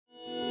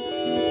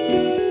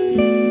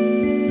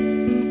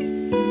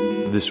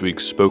This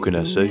week's spoken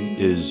essay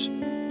is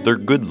Their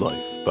Good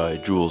Life by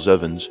Jules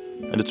Evans,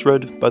 and it's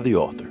read by the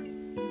author.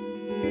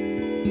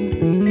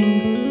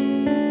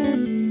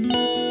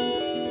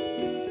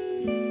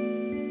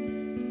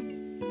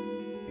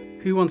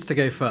 Who wants to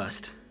go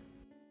first?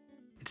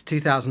 It's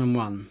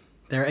 2001.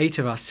 There are 8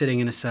 of us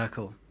sitting in a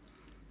circle.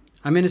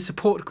 I'm in a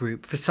support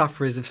group for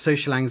sufferers of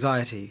social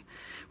anxiety,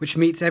 which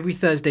meets every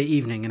Thursday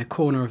evening in a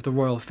corner of the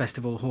Royal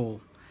Festival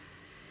Hall.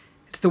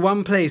 It's the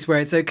one place where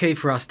it's okay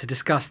for us to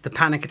discuss the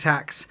panic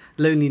attacks,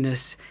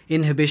 loneliness,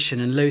 inhibition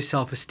and low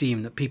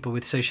self-esteem that people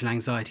with social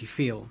anxiety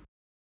feel.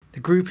 The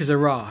group is a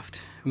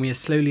raft, and we are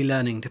slowly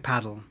learning to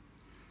paddle.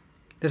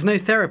 There's no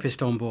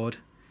therapist on board.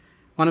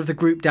 One of the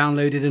group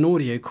downloaded an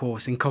audio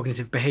course in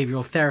cognitive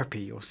behavioural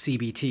therapy, or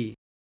CBT.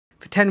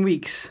 For 10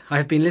 weeks, I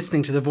have been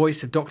listening to the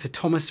voice of Dr.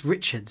 Thomas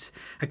Richards,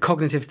 a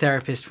cognitive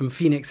therapist from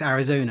Phoenix,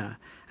 Arizona,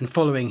 and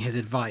following his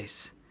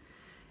advice.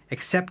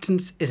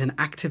 Acceptance is an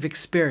active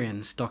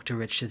experience, Dr.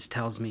 Richards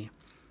tells me.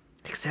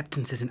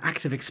 Acceptance is an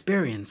active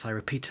experience, I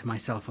repeat to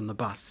myself on the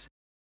bus.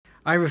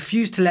 I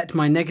refuse to let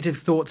my negative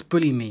thoughts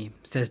bully me,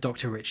 says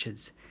Dr.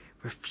 Richards.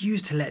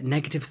 Refuse to let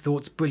negative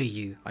thoughts bully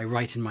you, I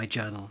write in my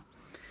journal.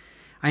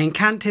 I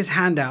incant his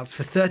handouts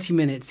for 30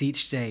 minutes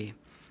each day,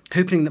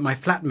 hoping that my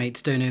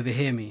flatmates don't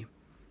overhear me.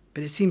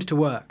 But it seems to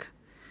work.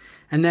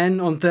 And then,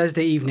 on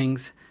Thursday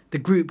evenings, the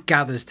group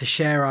gathers to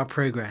share our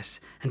progress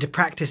and to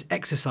practice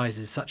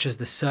exercises such as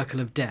the circle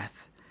of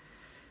death.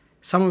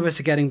 Some of us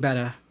are getting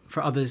better,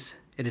 for others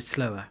it is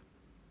slower.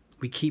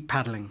 We keep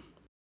paddling.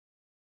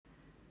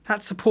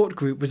 That support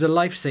group was a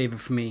lifesaver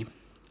for me.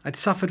 I'd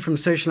suffered from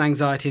social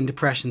anxiety and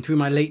depression through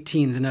my late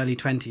teens and early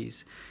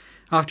 20s.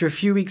 After a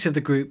few weeks of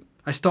the group,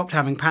 I stopped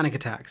having panic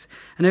attacks,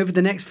 and over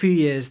the next few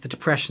years the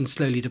depression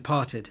slowly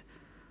departed.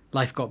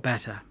 Life got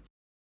better.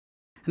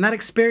 And that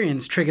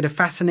experience triggered a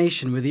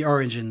fascination with the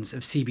origins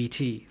of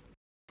CBT.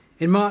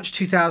 In March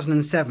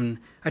 2007,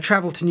 I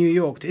travelled to New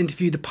York to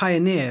interview the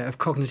pioneer of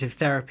cognitive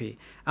therapy,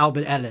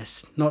 Albert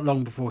Ellis, not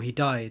long before he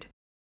died.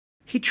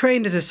 He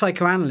trained as a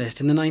psychoanalyst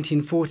in the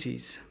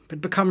 1940s, but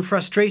became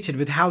frustrated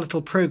with how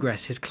little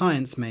progress his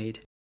clients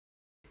made.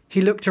 He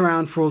looked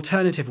around for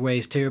alternative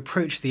ways to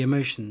approach the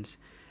emotions,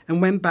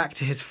 and went back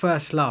to his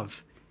first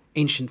love,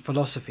 ancient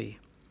philosophy.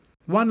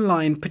 One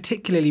line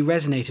particularly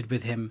resonated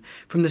with him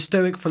from the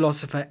Stoic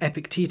philosopher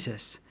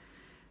Epictetus.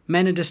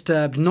 Men are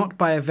disturbed not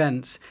by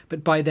events,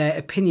 but by their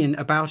opinion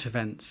about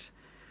events.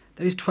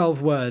 Those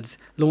 12 words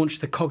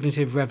launched the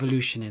cognitive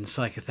revolution in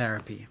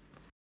psychotherapy.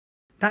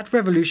 That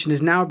revolution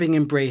is now being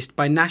embraced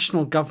by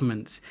national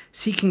governments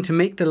seeking to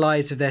make the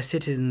lives of their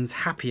citizens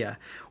happier,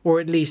 or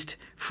at least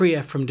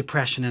freer from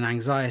depression and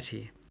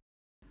anxiety.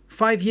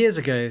 5 years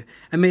ago,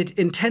 amid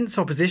intense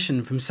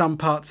opposition from some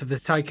parts of the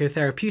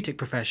psychotherapeutic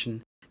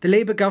profession, the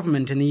Labour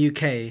government in the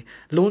UK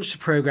launched a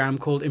programme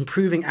called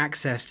Improving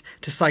Access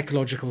to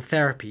Psychological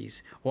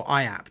Therapies, or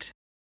IAPT.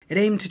 It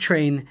aimed to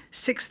train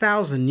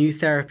 6,000 new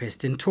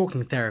therapists in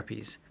talking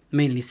therapies,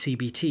 mainly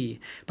CBT,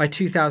 by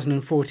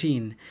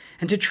 2014,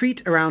 and to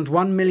treat around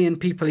 1 million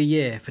people a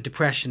year for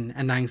depression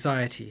and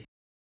anxiety.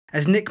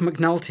 As Nick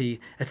McNulty,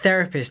 a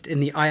therapist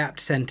in the IAPT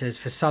centres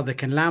for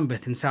Southwark and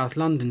Lambeth in South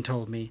London,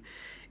 told me,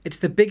 it's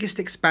the biggest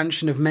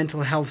expansion of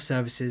mental health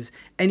services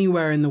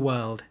anywhere in the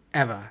world,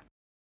 ever.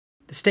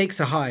 The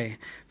stakes are high.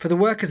 For the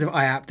workers of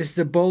IAPT, this is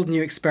a bold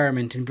new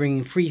experiment in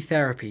bringing free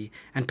therapy,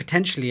 and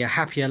potentially a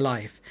happier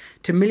life,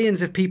 to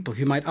millions of people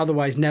who might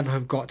otherwise never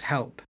have got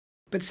help.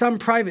 But some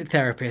private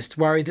therapists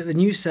worry that the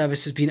new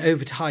service has been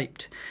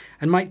overhyped,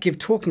 and might give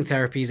talking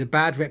therapies a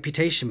bad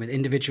reputation with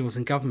individuals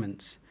and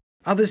governments.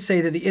 Others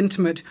say that the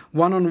intimate,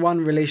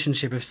 one-on-one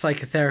relationship of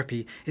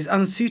psychotherapy is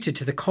unsuited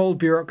to the cold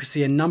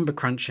bureaucracy and number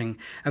crunching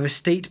of a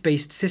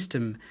state-based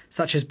system,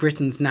 such as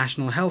Britain's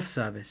National Health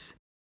Service.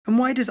 And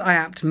why does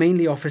IAPT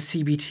mainly offer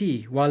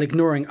CBT while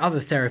ignoring other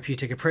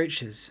therapeutic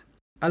approaches?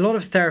 A lot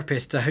of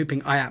therapists are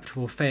hoping IAPT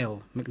will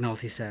fail,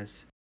 McNulty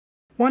says.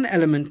 One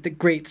element that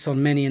grates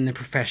on many in the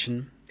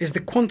profession is the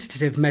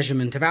quantitative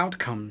measurement of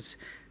outcomes.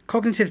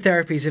 Cognitive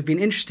therapies have been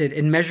interested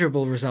in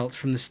measurable results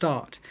from the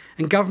start,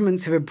 and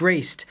governments have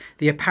embraced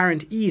the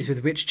apparent ease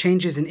with which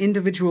changes in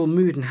individual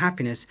mood and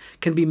happiness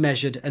can be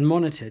measured and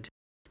monitored.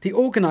 The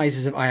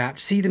organisers of IAPT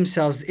see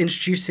themselves as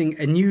introducing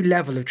a new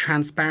level of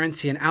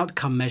transparency and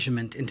outcome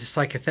measurement into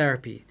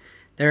psychotherapy.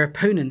 Their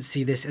opponents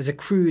see this as a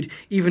crude,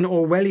 even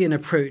Orwellian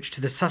approach to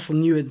the subtle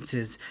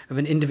nuances of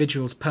an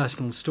individual's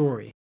personal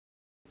story.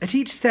 At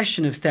each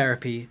session of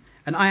therapy,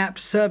 an IAPT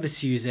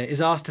service user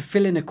is asked to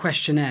fill in a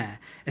questionnaire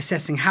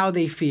assessing how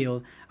they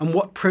feel and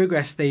what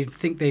progress they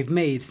think they've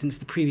made since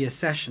the previous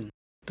session.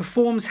 The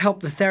forms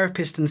help the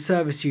therapist and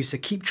service user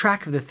keep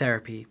track of the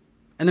therapy,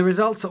 and the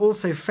results are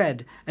also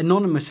fed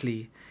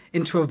anonymously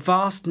into a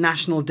vast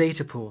national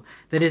data pool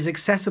that is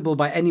accessible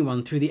by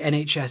anyone through the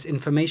NHS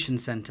Information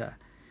Centre.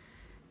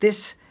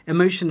 This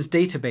emotions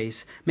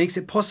database makes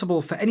it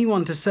possible for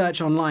anyone to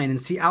search online and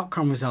see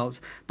outcome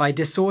results by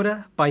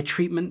disorder, by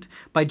treatment,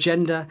 by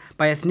gender,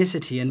 by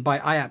ethnicity, and by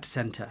IAPT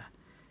centre.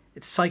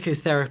 It's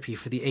psychotherapy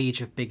for the age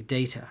of big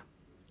data.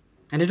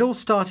 And it all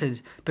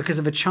started because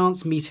of a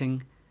chance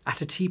meeting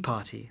at a tea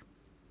party.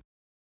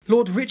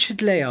 Lord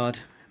Richard Layard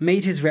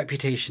made his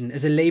reputation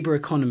as a Labour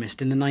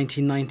economist in the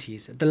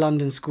 1990s at the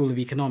London School of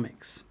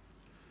Economics.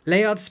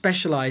 Layard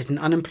specialised in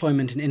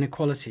unemployment and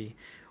inequality,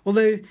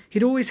 although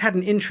he'd always had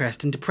an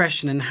interest in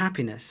depression and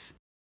happiness.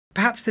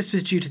 Perhaps this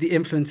was due to the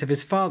influence of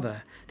his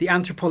father, the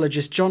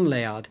anthropologist John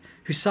Layard,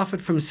 who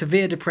suffered from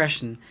severe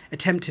depression,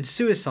 attempted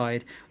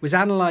suicide, was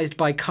analysed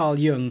by Carl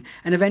Jung,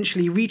 and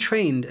eventually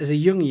retrained as a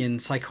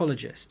Jungian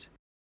psychologist.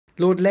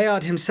 Lord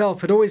Layard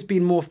himself had always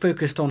been more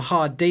focused on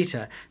hard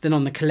data than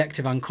on the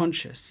collective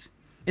unconscious.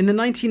 In the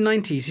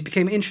 1990s, he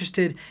became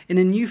interested in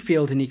a new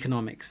field in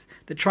economics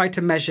that tried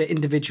to measure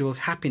individuals'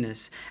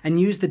 happiness and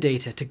use the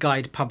data to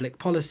guide public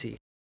policy.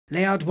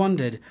 Layard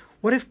wondered,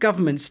 what if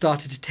governments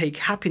started to take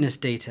happiness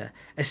data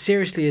as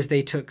seriously as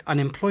they took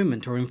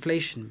unemployment or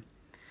inflation?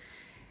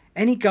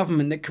 Any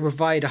government that could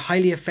provide a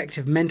highly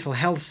effective mental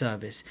health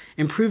service,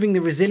 improving the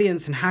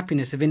resilience and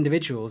happiness of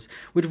individuals,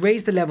 would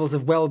raise the levels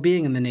of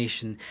well-being in the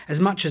nation as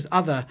much as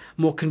other,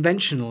 more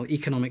conventional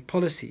economic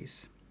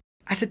policies.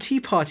 At a tea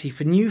party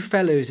for new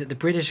fellows at the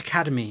British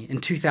Academy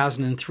in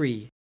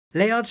 2003,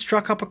 Layard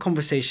struck up a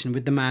conversation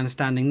with the man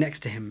standing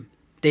next to him,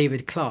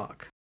 David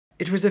Clarke.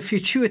 It was a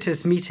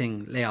fortuitous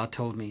meeting, Layard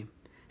told me.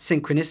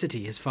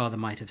 Synchronicity, his father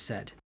might have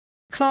said.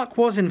 Clarke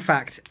was, in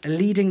fact, a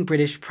leading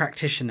British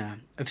practitioner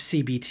of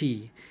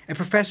CBT, a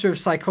professor of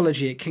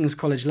psychology at King's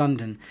College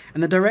London,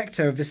 and the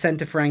director of the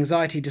Centre for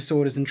Anxiety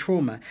Disorders and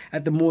Trauma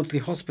at the Maudsley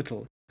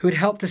Hospital, who had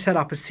helped to set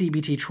up a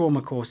CBT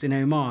trauma course in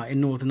Omagh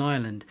in Northern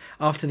Ireland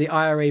after the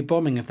IRA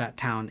bombing of that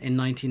town in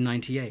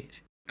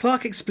 1998.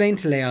 Clarke explained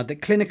to Layard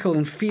that clinical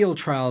and field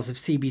trials of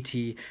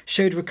CBT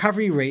showed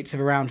recovery rates of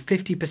around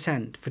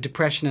 50% for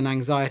depression and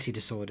anxiety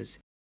disorders.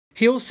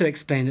 He also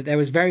explained that there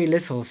was very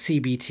little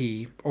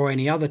CBT, or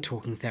any other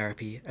talking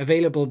therapy,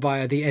 available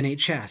via the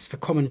NHS for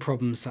common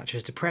problems such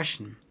as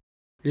depression.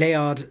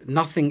 Layard,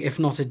 nothing if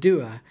not a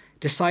doer,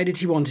 decided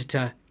he wanted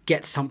to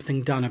get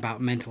something done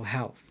about mental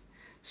health.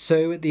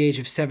 So, at the age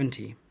of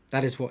 70,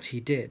 that is what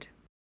he did.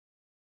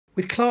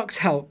 With Clarke's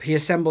help, he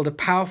assembled a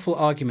powerful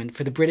argument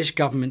for the British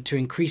government to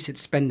increase its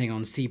spending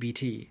on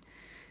CBT.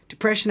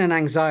 Depression and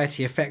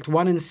anxiety affect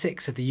 1 in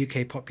 6 of the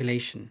UK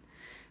population.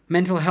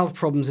 Mental health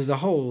problems as a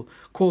whole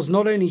cause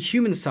not only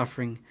human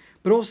suffering,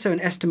 but also an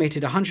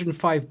estimated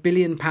 £105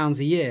 billion a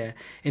year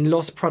in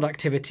lost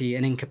productivity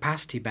and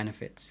incapacity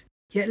benefits.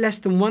 Yet less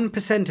than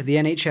 1% of the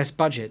NHS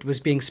budget was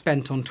being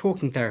spent on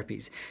talking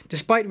therapies,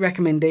 despite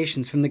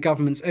recommendations from the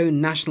government's own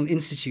National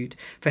Institute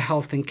for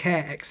Health and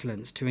Care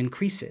Excellence to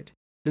increase it.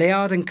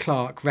 Layard and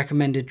Clarke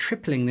recommended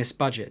tripling this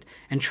budget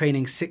and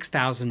training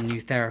 6,000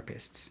 new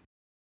therapists.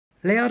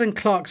 Layard and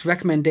Clarke's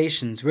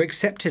recommendations were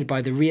accepted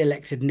by the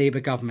re-elected Labour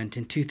government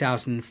in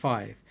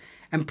 2005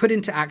 and put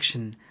into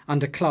action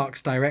under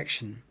Clarke's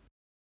direction.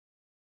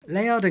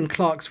 Layard and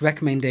Clarke's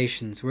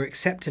recommendations were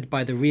accepted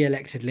by the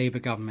re-elected Labour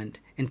government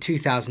in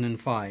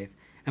 2005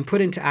 and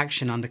put into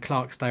action under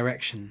Clarke's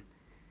direction.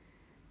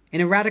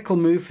 In a radical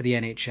move for the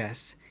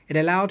NHS, it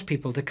allowed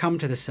people to come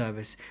to the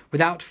service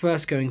without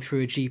first going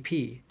through a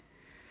GP.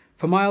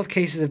 For mild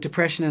cases of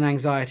depression and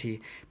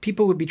anxiety,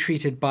 people would be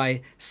treated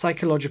by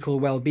psychological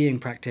well-being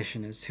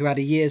practitioners who had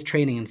a year's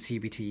training in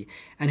CBT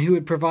and who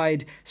would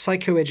provide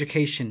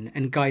psychoeducation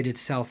and guided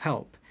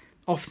self-help,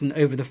 often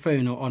over the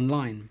phone or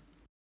online.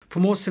 For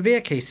more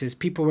severe cases,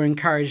 people were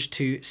encouraged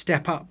to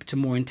step up to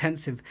more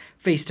intensive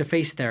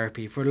face-to-face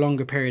therapy for a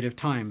longer period of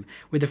time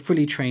with a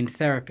fully trained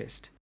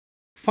therapist.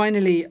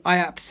 Finally,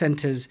 IAPT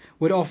centres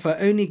would offer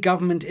only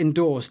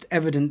government-endorsed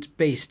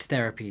evidence-based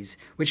therapies,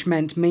 which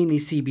meant mainly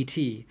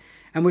CBT,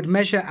 and would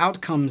measure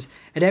outcomes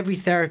at every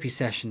therapy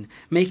session,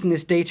 making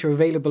this data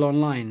available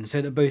online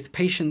so that both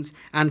patients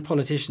and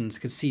politicians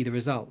could see the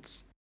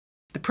results.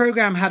 The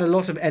programme had a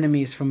lot of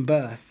enemies from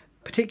birth,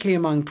 particularly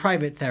among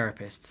private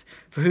therapists,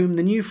 for whom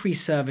the new free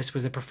service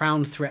was a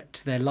profound threat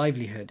to their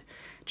livelihood,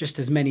 just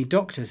as many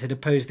doctors had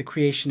opposed the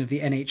creation of the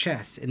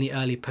NHS in the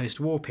early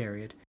post-war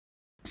period.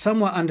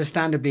 Some were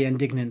understandably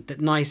indignant that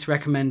NICE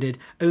recommended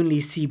only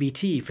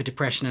CBT for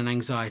depression and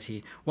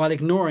anxiety, while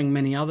ignoring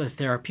many other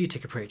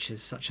therapeutic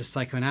approaches such as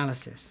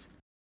psychoanalysis.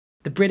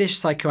 The British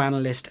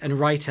psychoanalyst and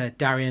writer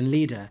Darian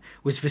Leader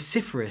was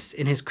vociferous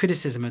in his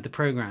criticism of the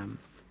programme.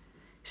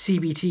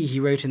 CBT, he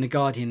wrote in The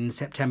Guardian in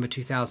September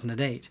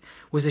 2008,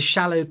 was a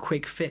shallow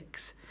quick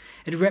fix.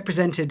 It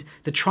represented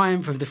the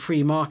triumph of the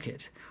free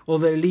market,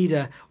 although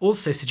Leader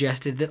also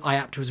suggested that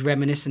IAPT was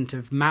reminiscent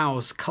of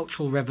Mao's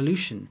Cultural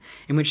Revolution,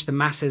 in which the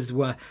masses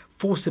were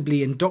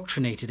forcibly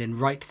indoctrinated in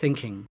right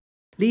thinking.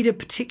 Leader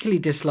particularly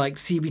disliked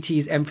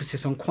CBT's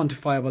emphasis on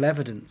quantifiable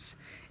evidence.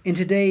 In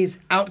today's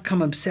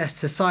outcome-obsessed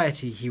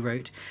society, he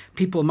wrote,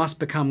 people must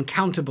become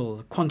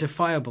countable,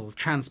 quantifiable,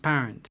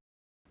 transparent.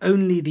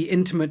 Only the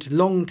intimate,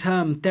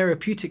 long-term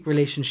therapeutic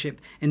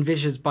relationship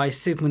envisaged by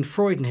Sigmund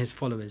Freud and his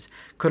followers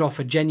could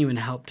offer genuine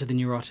help to the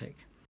neurotic.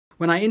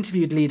 When I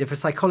interviewed Leader for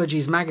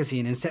Psychology's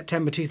magazine in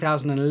September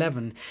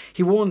 2011,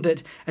 he warned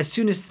that as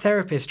soon as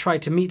therapists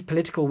tried to meet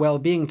political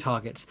well-being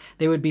targets,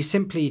 they would be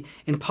simply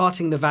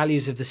imparting the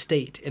values of the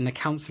state in the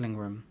counselling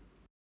room.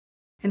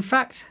 In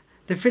fact,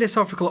 The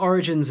philosophical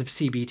origins of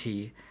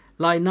CBT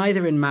lie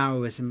neither in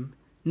Maoism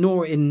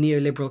nor in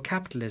neoliberal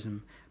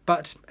capitalism,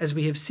 but, as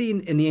we have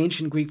seen, in the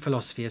ancient Greek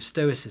philosophy of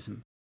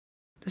Stoicism.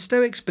 The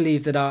Stoics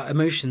believed that our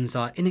emotions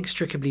are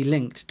inextricably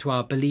linked to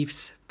our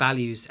beliefs,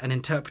 values, and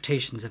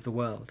interpretations of the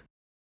world.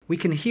 We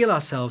can heal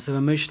ourselves of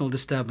emotional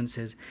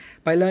disturbances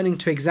by learning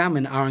to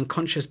examine our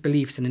unconscious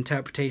beliefs and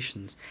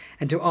interpretations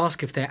and to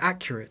ask if they're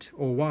accurate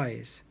or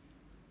wise.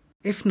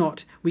 If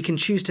not, we can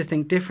choose to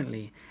think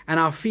differently, and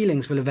our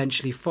feelings will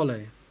eventually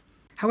follow.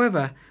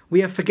 However,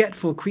 we are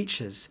forgetful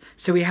creatures,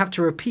 so we have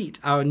to repeat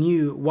our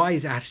new,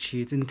 wise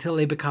attitudes until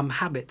they become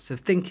habits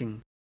of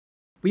thinking.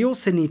 We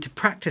also need to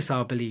practice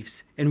our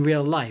beliefs in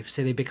real life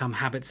so they become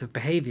habits of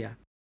behaviour.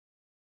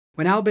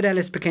 When Albert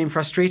Ellis became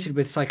frustrated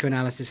with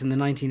psychoanalysis in the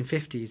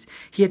 1950s,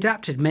 he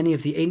adapted many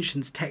of the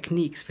ancients'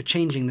 techniques for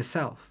changing the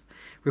self: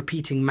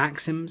 repeating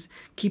maxims,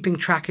 keeping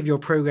track of your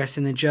progress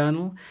in the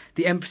journal,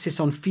 the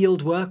emphasis on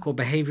field work or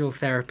behavioural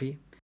therapy.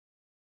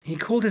 He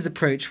called his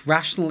approach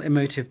Rational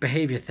Emotive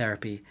Behaviour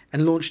Therapy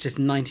and launched it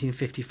in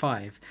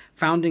 1955,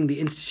 founding the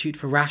Institute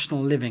for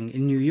Rational Living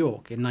in New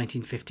York in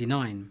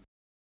 1959.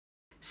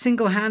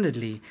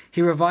 Single-handedly,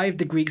 he revived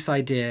the Greeks'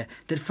 idea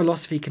that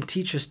philosophy can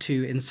teach us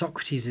to, in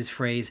Socrates'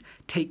 phrase,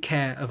 take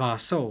care of our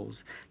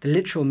souls, the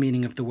literal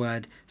meaning of the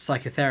word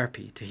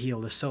psychotherapy, to heal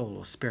the soul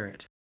or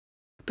spirit.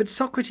 But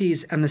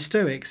Socrates and the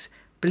Stoics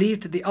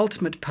believed that the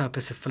ultimate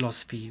purpose of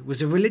philosophy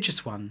was a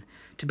religious one,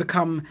 to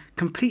become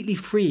completely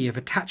free of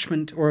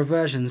attachment or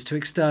aversions to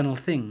external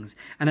things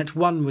and at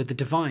one with the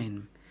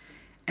divine.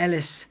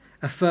 Ellis,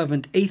 a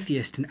fervent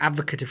atheist and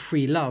advocate of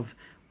free love,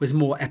 was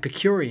more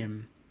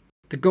Epicurean.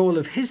 The goal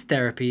of his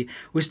therapy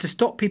was to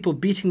stop people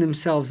beating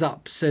themselves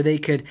up so they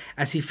could,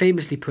 as he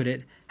famously put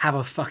it, have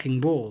a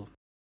fucking ball.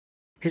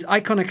 His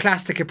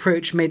iconoclastic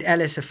approach made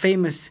Ellis a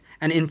famous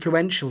and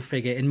influential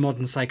figure in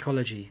modern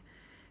psychology.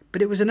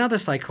 But it was another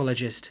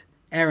psychologist,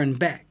 Aaron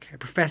Beck, a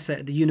professor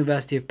at the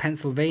University of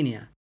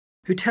Pennsylvania,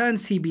 who turned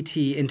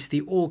CBT into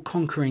the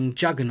all-conquering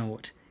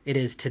juggernaut it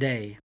is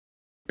today.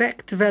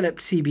 Beck developed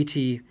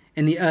CBT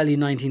in the early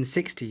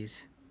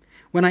 1960s.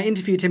 When I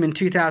interviewed him in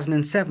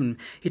 2007,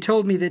 he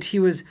told me that he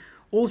was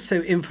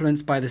also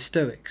influenced by the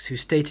Stoics, who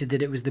stated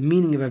that it was the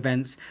meaning of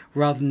events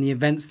rather than the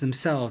events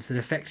themselves that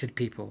affected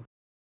people.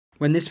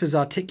 When this was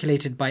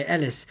articulated by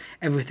Ellis,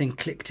 everything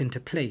clicked into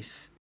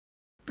place.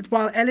 But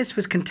while Ellis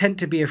was content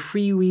to be a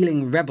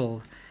freewheeling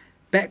rebel,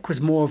 Beck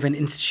was more of an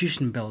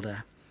institution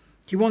builder.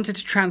 He wanted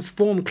to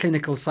transform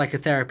clinical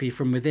psychotherapy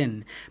from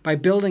within by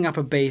building up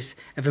a base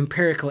of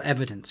empirical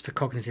evidence for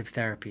cognitive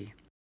therapy.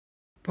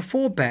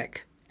 Before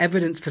Beck,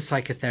 evidence for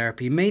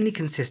psychotherapy mainly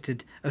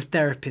consisted of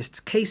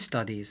therapists' case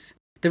studies.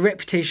 The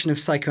reputation of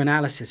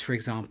psychoanalysis, for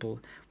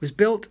example, was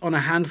built on a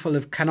handful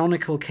of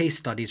canonical case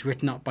studies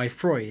written up by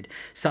Freud,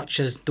 such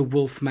as The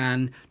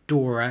Wolfman,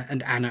 Dora,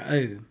 and Anna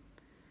O.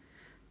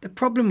 The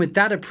problem with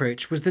that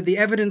approach was that the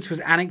evidence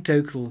was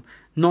anecdotal,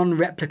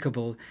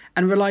 non-replicable,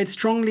 and relied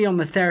strongly on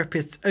the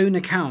therapist's own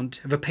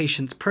account of a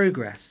patient's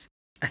progress.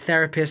 A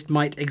therapist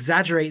might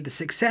exaggerate the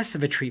success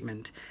of a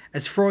treatment,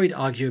 as Freud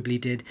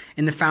arguably did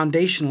in the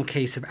foundational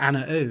case of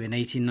Anna O in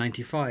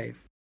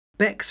 1895.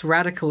 Beck's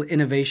radical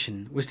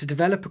innovation was to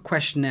develop a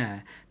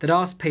questionnaire that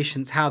asked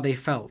patients how they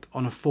felt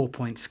on a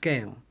 4-point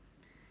scale.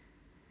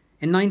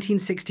 In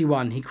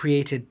 1961, he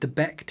created the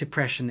Beck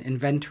Depression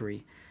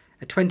Inventory,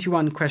 a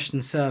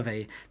 21-question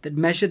survey that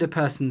measured a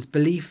person's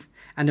belief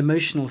and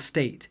emotional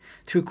state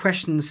through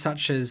questions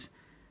such as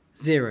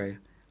 0.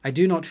 I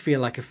do not feel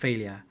like a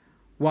failure.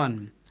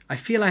 1. I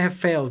feel I have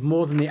failed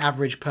more than the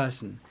average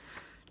person.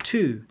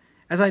 2.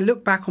 As I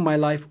look back on my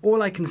life,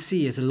 all I can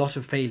see is a lot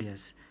of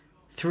failures.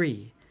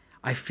 3.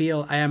 I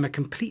feel I am a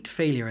complete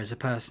failure as a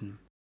person.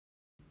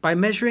 By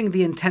measuring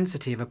the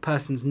intensity of a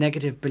person's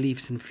negative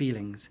beliefs and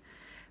feelings,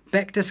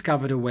 Beck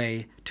discovered a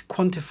way to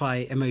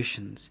quantify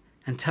emotions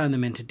and turn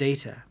them into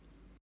data.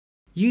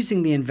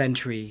 Using the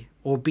inventory,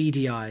 or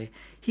BDI,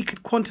 he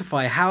could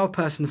quantify how a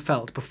person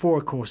felt before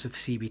a course of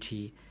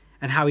CBT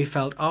and how he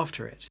felt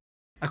after it.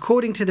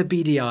 According to the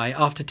BDI,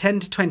 after 10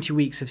 to 20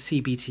 weeks of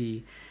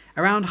CBT,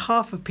 around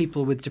half of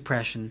people with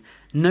depression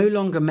no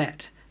longer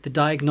met the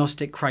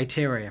diagnostic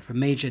criteria for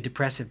major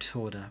depressive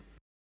disorder.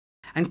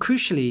 And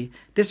crucially,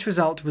 this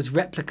result was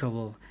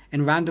replicable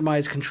in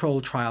randomized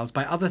controlled trials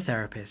by other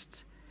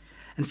therapists.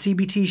 And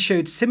CBT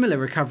showed similar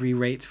recovery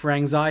rates for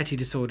anxiety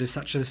disorders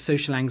such as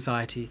social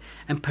anxiety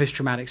and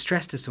post-traumatic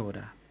stress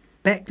disorder.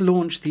 Beck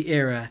launched the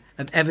era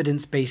of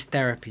evidence-based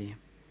therapy.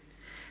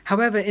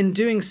 However, in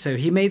doing so,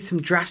 he made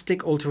some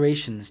drastic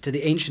alterations to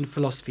the ancient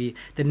philosophy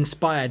that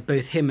inspired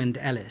both him and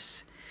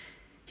Ellis.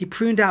 He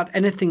pruned out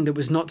anything that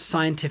was not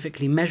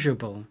scientifically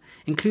measurable,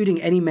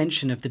 including any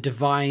mention of the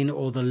divine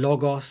or the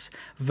logos,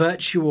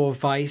 virtue or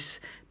vice,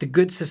 the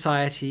good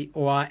society,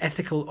 or our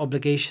ethical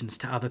obligations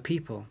to other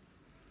people.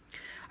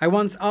 I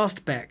once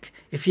asked Beck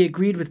if he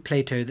agreed with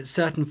Plato that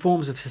certain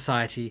forms of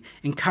society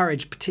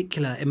encourage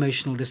particular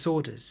emotional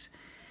disorders.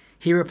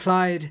 He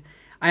replied,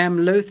 I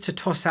am loath to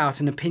toss out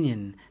an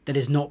opinion that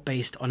is not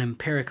based on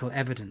empirical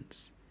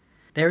evidence.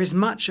 There is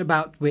much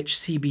about which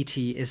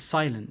CBT is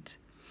silent.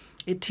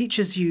 It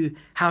teaches you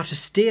how to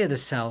steer the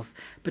self,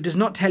 but does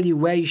not tell you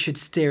where you should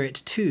steer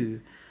it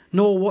to,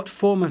 nor what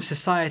form of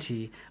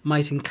society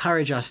might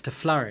encourage us to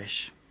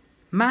flourish.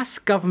 Mass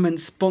government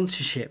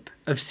sponsorship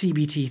of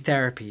CBT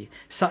therapy,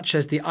 such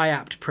as the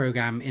IAPT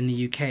programme in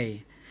the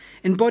UK,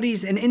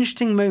 embodies an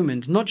interesting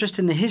moment not just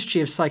in the history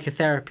of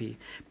psychotherapy,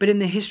 but in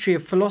the history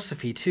of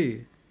philosophy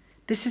too.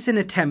 This is an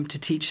attempt to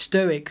teach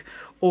Stoic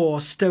or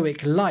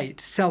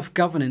Stoic-light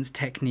self-governance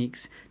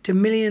techniques to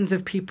millions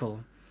of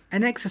people,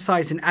 an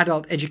exercise in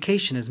adult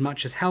education as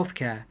much as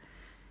healthcare.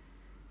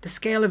 The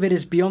scale of it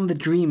is beyond the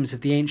dreams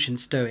of the ancient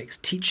Stoics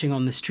teaching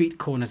on the street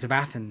corners of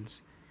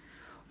Athens.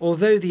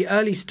 Although the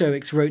early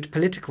Stoics wrote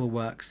political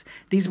works,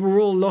 these were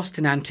all lost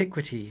in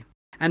antiquity,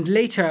 and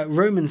later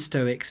Roman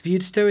Stoics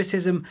viewed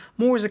Stoicism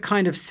more as a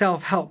kind of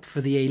self-help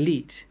for the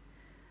elite.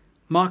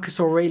 Marcus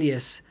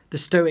Aurelius, the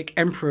Stoic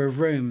emperor of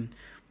Rome,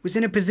 was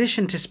in a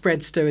position to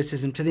spread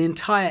Stoicism to the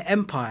entire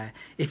empire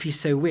if he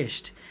so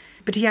wished,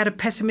 but he had a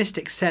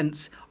pessimistic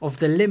sense of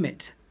the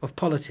limit of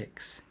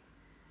politics.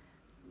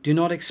 "Do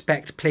not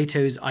expect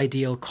Plato's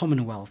ideal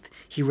commonwealth,"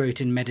 he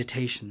wrote in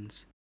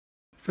Meditations.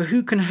 "For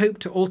who can hope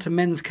to alter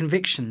men's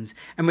convictions,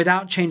 and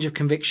without change of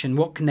conviction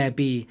what can there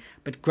be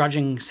but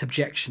grudging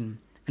subjection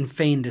and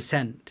feigned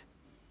assent?"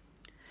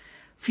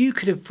 Few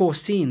could have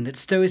foreseen that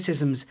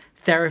Stoicism's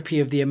therapy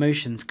of the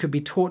emotions could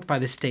be taught by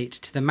the state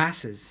to the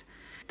masses.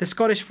 The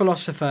Scottish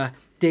philosopher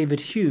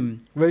David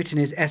Hume wrote in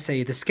his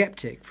essay The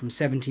Sceptic from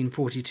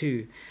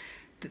 1742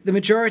 that the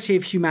majority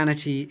of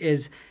humanity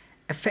is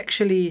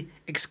effectually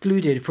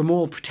excluded from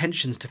all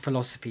pretensions to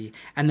philosophy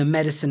and the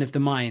medicine of the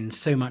mind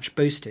so much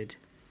boasted.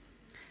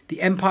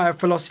 The empire of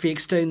philosophy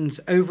extends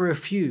over a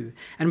few,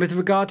 and with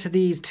regard to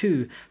these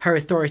too, her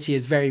authority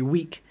is very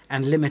weak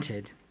and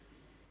limited.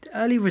 The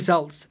early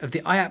results of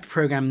the IAPT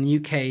programme in the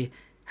UK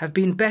have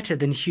been better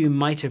than Hume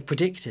might have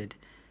predicted,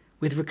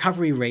 with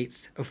recovery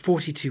rates of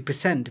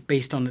 42%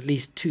 based on at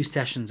least 2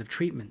 sessions of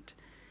treatment.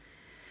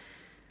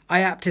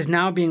 IAPT is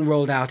now being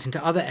rolled out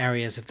into other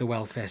areas of the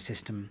welfare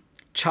system: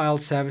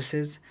 child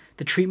services,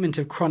 the treatment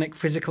of chronic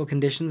physical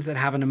conditions that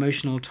have an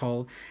emotional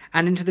toll,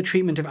 and into the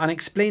treatment of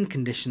unexplained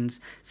conditions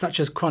such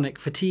as chronic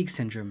fatigue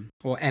syndrome,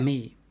 or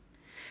ME.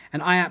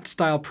 An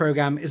IAPT-style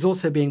programme is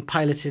also being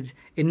piloted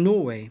in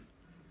Norway.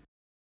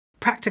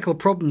 Practical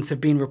problems have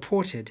been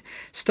reported.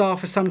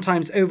 Staff are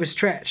sometimes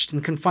overstretched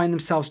and can find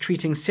themselves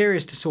treating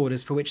serious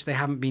disorders for which they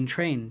haven't been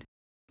trained.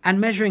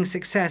 And measuring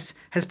success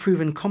has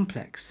proven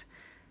complex.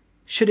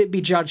 Should it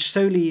be judged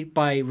solely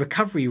by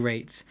recovery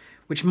rates,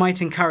 which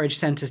might encourage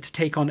centres to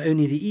take on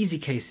only the easy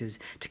cases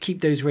to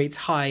keep those rates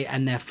high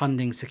and their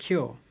funding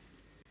secure?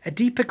 A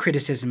deeper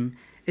criticism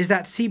is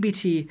that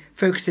CBT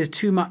focuses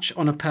too much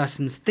on a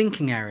person's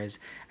thinking errors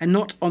and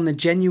not on the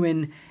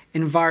genuine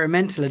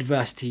environmental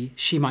adversity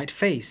she might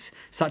face,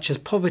 such as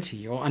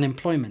poverty or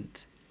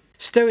unemployment.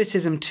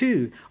 Stoicism,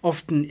 too,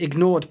 often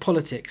ignored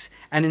politics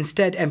and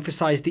instead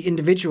emphasised the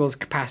individual's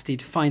capacity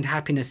to find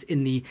happiness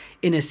in the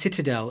inner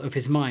citadel of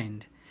his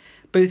mind.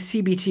 Both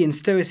CBT and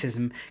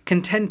Stoicism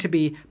can tend to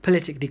be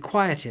politically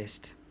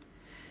quietist.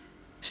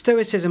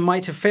 Stoicism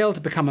might have failed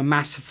to become a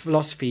mass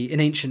philosophy in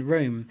ancient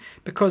Rome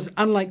because,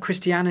 unlike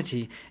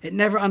Christianity, it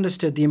never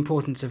understood the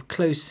importance of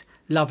close,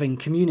 loving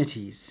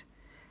communities.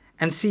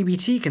 And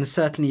CBT can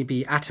certainly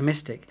be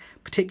atomistic,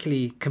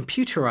 particularly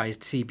computerized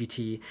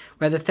CBT,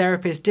 where the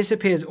therapist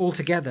disappears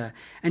altogether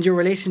and your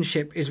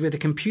relationship is with a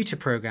computer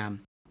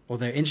program,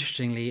 although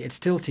interestingly it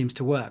still seems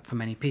to work for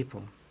many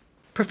people.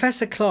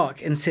 Professor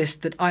Clark insists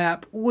that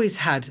IAP always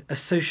had a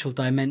social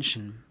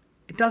dimension.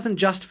 It doesn't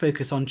just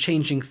focus on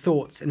changing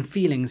thoughts and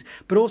feelings,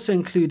 but also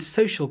includes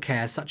social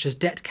care such as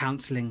debt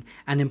counselling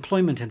and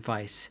employment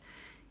advice.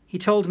 He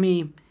told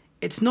me,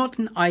 "It's not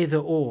an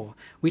either-or.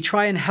 We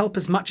try and help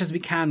as much as we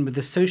can with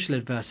the social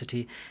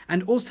adversity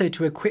and also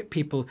to equip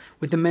people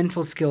with the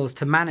mental skills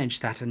to manage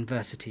that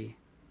adversity."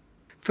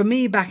 For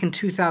me, back in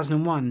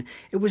 2001,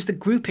 it was the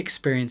group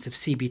experience of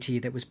CBT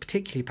that was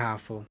particularly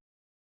powerful.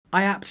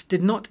 IAPT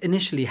did not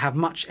initially have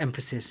much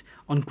emphasis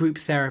on group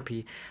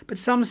therapy, but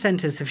some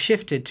centres have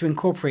shifted to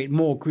incorporate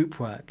more group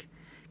work.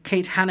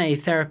 Kate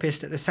Hannay,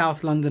 therapist at the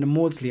South London and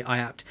Maudsley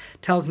IAPT,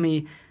 tells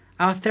me,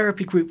 "Our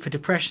therapy group for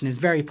depression is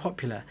very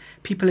popular.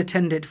 People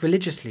attend it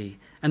religiously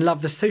and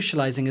love the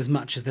socialising as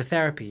much as the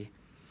therapy."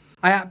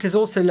 IAPT is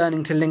also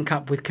learning to link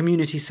up with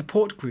community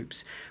support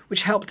groups,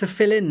 which help to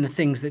fill in the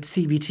things that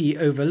CBT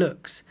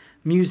overlooks: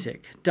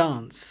 music,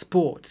 dance,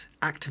 sport,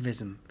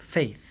 activism,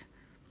 faith.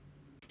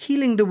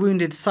 Healing the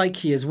wounded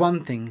psyche is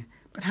one thing,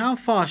 but how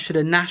far should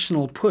a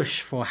national push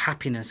for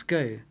happiness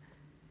go?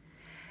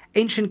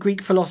 Ancient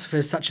Greek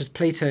philosophers such as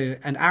Plato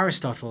and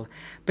Aristotle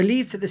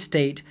believed that the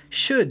state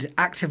should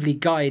actively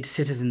guide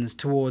citizens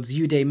towards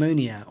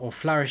eudaimonia or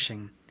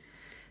flourishing.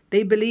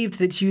 They believed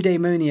that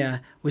eudaimonia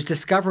was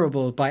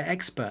discoverable by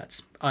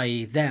experts,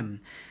 i.e.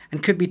 them,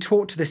 and could be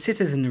taught to the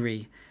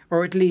citizenry,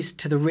 or at least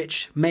to the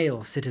rich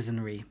male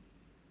citizenry.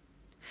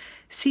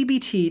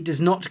 CBT does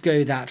not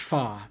go that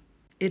far.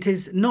 It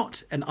is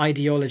not an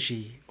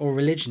ideology or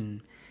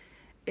religion.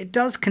 It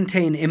does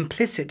contain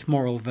implicit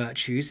moral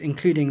virtues,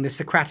 including the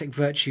Socratic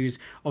virtues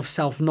of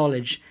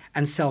self-knowledge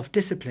and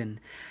self-discipline,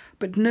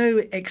 but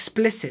no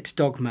explicit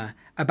dogma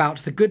about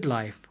the good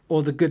life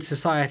or the good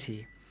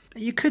society.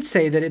 You could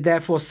say that it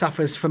therefore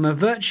suffers from a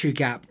virtue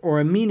gap or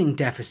a meaning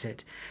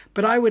deficit,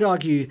 but I would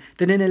argue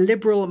that in a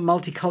liberal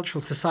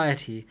multicultural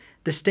society,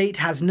 the state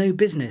has no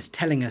business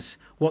telling us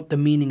what the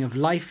meaning of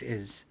life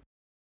is.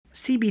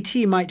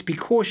 CBT might be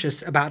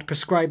cautious about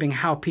prescribing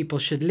how people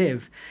should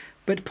live,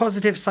 but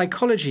positive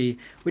psychology,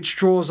 which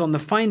draws on the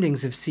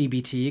findings of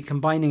CBT,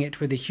 combining it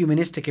with the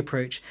humanistic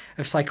approach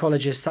of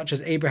psychologists such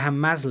as Abraham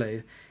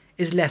Maslow,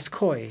 is less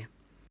coy.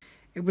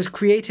 It was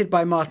created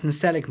by Martin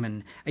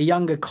Seligman, a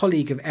younger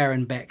colleague of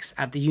Aaron Beck's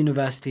at the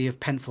University of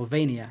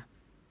Pennsylvania.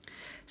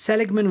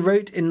 Seligman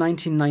wrote in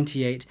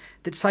 1998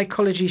 that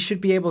psychology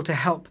should be able to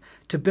help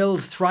to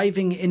build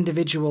thriving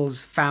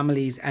individuals,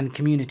 families, and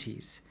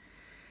communities.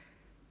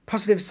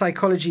 Positive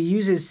psychology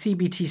uses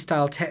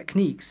CBT-style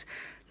techniques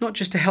not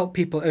just to help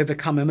people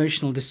overcome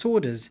emotional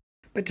disorders,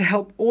 but to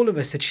help all of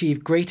us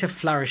achieve greater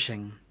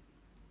flourishing.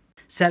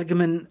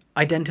 Seligman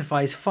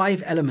identifies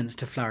 5 elements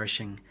to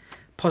flourishing: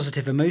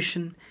 positive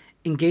emotion,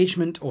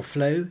 engagement or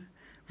flow,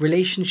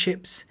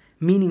 relationships,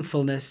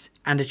 meaningfulness,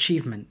 and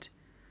achievement.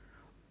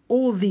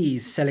 All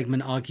these,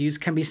 Seligman argues,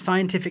 can be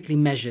scientifically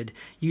measured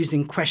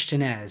using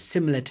questionnaires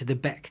similar to the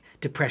Beck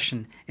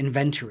Depression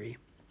Inventory.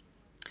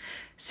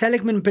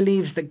 Seligman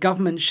believes that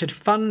governments should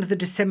fund the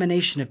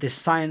dissemination of this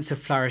science of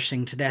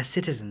flourishing to their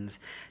citizens,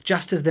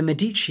 just as the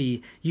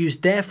Medici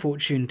used their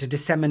fortune to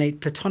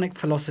disseminate Platonic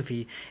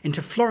philosophy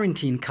into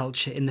Florentine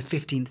culture in the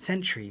 15th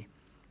century.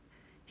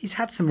 He's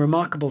had some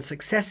remarkable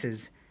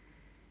successes.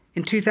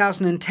 In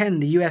 2010,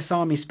 the US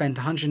Army spent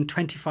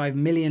 $125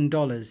 million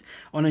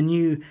on a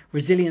new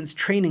resilience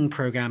training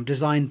program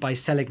designed by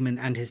Seligman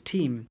and his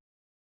team.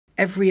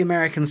 Every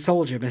American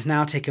soldier must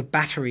now take a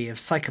battery of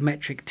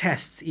psychometric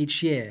tests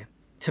each year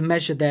to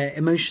measure their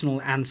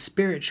emotional and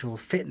spiritual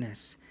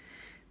fitness.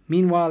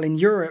 Meanwhile, in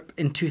Europe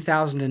in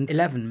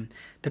 2011,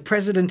 the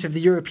President of the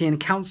European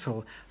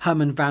Council,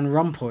 Herman Van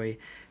Rompuy,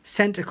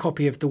 sent a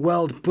copy of the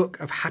World Book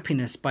of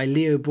Happiness by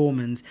Leo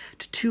Bormans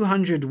to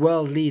 200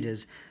 world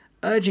leaders,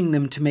 urging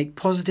them to make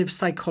positive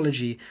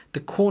psychology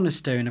the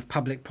cornerstone of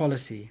public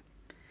policy.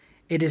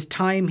 It is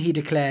time, he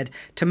declared,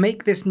 to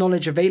make this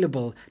knowledge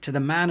available to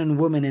the man and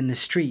woman in the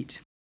street.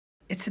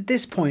 It's at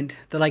this point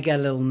that I get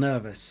a little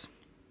nervous.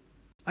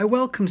 I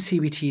welcome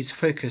CBT's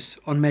focus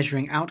on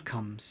measuring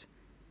outcomes.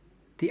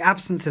 The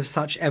absence of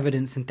such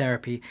evidence in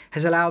therapy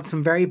has allowed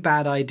some very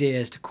bad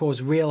ideas to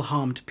cause real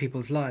harm to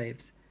people's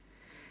lives.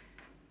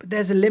 But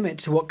there's a limit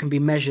to what can be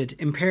measured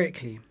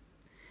empirically.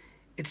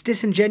 It's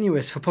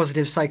disingenuous for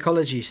positive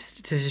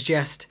psychologists to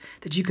suggest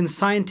that you can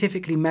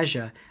scientifically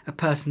measure a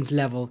person's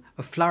level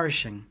of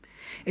flourishing.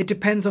 It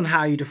depends on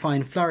how you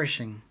define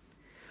flourishing.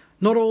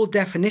 Not all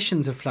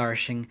definitions of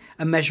flourishing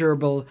are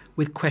measurable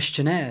with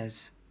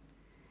questionnaires.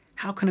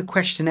 How can a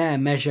questionnaire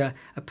measure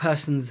a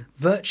person's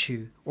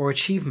virtue or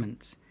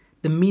achievements,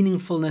 the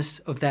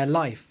meaningfulness of their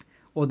life,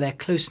 or their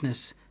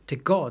closeness to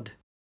God?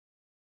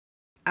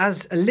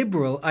 As a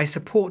liberal, I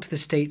support the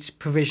state's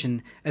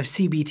provision of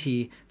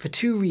CBT for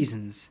 2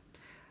 reasons.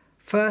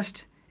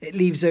 First, it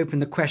leaves open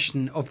the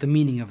question of the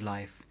meaning of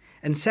life.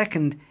 And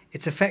second,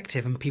 it's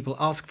effective and people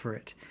ask for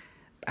it.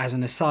 As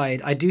an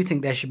aside, I do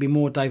think there should be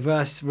more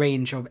diverse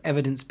range of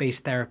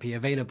evidence-based therapy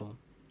available.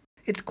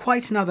 It's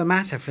quite another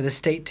matter for the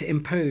state to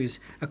impose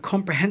a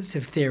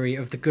comprehensive theory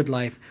of the good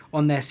life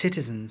on their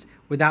citizens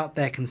without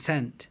their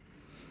consent.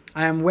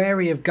 I am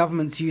wary of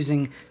governments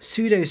using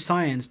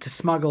pseudoscience to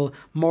smuggle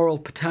moral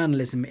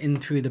paternalism in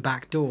through the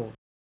back door.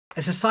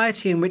 A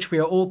society in which we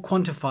are all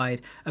quantified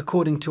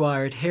according to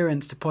our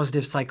adherence to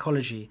positive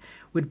psychology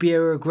would be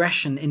a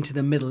regression into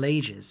the Middle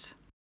Ages.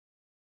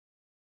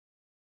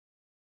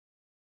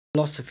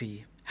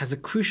 Philosophy has a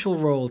crucial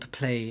role to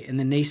play in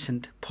the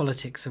nascent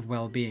politics of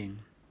well-being.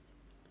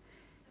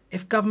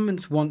 If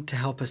governments want to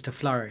help us to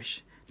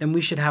flourish, then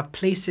we should have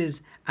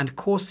places and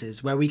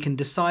courses where we can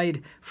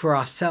decide for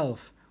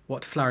ourselves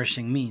what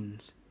flourishing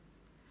means.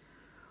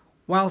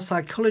 While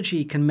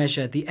psychology can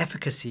measure the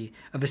efficacy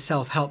of a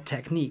self-help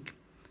technique,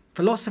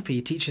 philosophy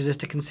teaches us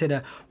to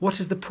consider what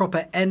is the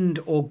proper end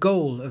or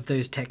goal of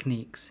those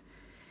techniques.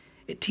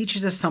 It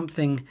teaches us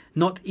something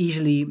not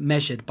easily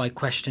measured by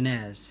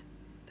questionnaires,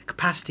 the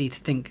capacity to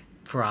think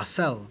for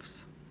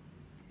ourselves.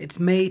 It's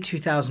May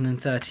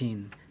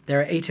 2013. There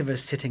are 8 of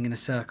us sitting in a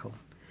circle.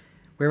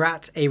 We're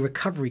at a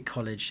recovery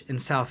college in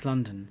South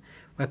London,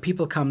 where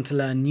people come to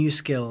learn new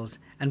skills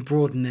and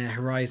broaden their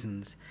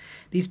horizons.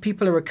 These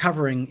people are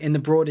recovering in the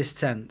broadest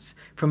sense,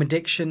 from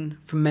addiction,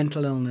 from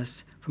mental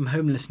illness, from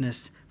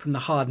homelessness, from the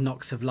hard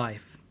knocks of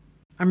life.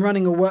 I'm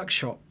running a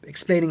workshop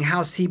explaining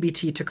how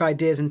CBT took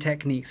ideas and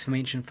techniques from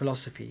ancient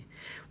philosophy.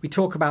 We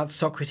talk about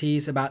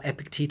Socrates, about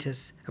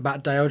Epictetus,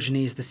 about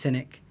Diogenes the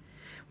Cynic.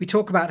 We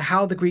talk about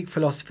how the Greek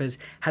philosophers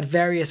had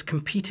various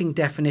competing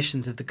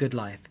definitions of the good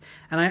life,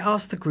 and I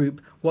ask the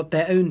group what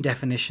their own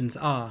definitions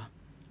are.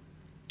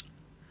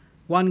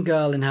 One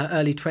girl in her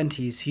early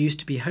 20s who used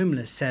to be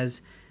homeless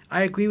says,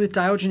 I agree with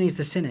Diogenes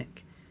the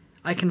Cynic.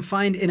 I can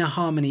find inner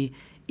harmony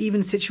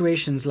even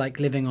situations like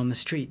living on the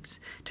streets.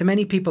 To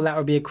many people that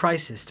would be a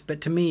crisis, but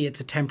to me it's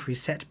a temporary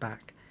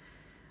setback.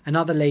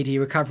 Another lady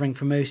recovering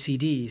from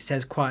OCD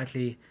says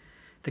quietly,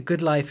 "The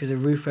good life is a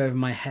roof over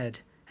my head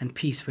and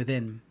peace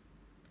within."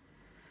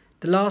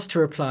 The last to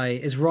reply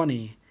is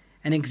Ronnie,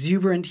 an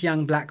exuberant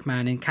young black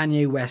man in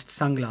Kanye West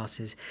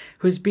sunglasses,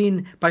 who has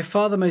been by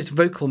far the most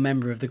vocal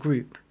member of the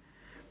group.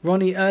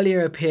 Ronnie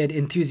earlier appeared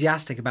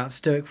enthusiastic about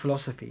Stoic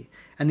philosophy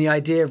and the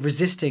idea of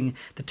resisting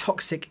the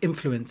toxic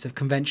influence of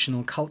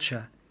conventional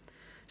culture.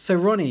 So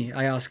Ronnie,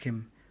 I ask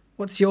him,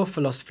 what's your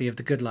philosophy of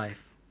the good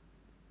life?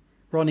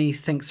 Ronnie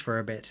thinks for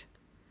a bit.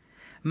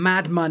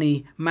 Mad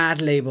money,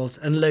 mad labels,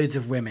 and loads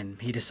of women,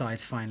 he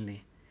decides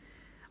finally.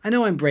 I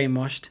know I'm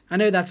brainwashed. I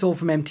know that's all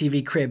from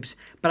MTV Cribs,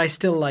 but I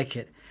still like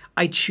it.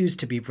 I choose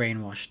to be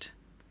brainwashed.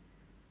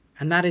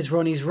 And that is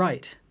Ronnie's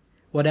right,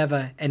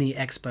 whatever any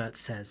expert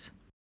says.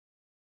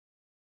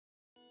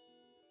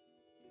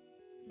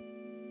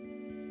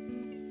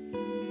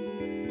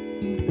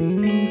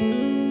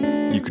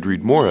 You could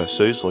read more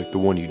essays like the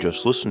one you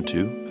just listened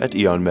to at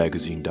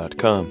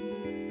eonmagazine.com.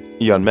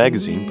 Eon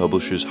Magazine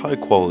publishes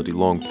high-quality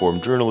long-form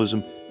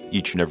journalism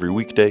each and every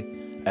weekday,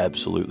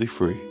 absolutely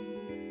free.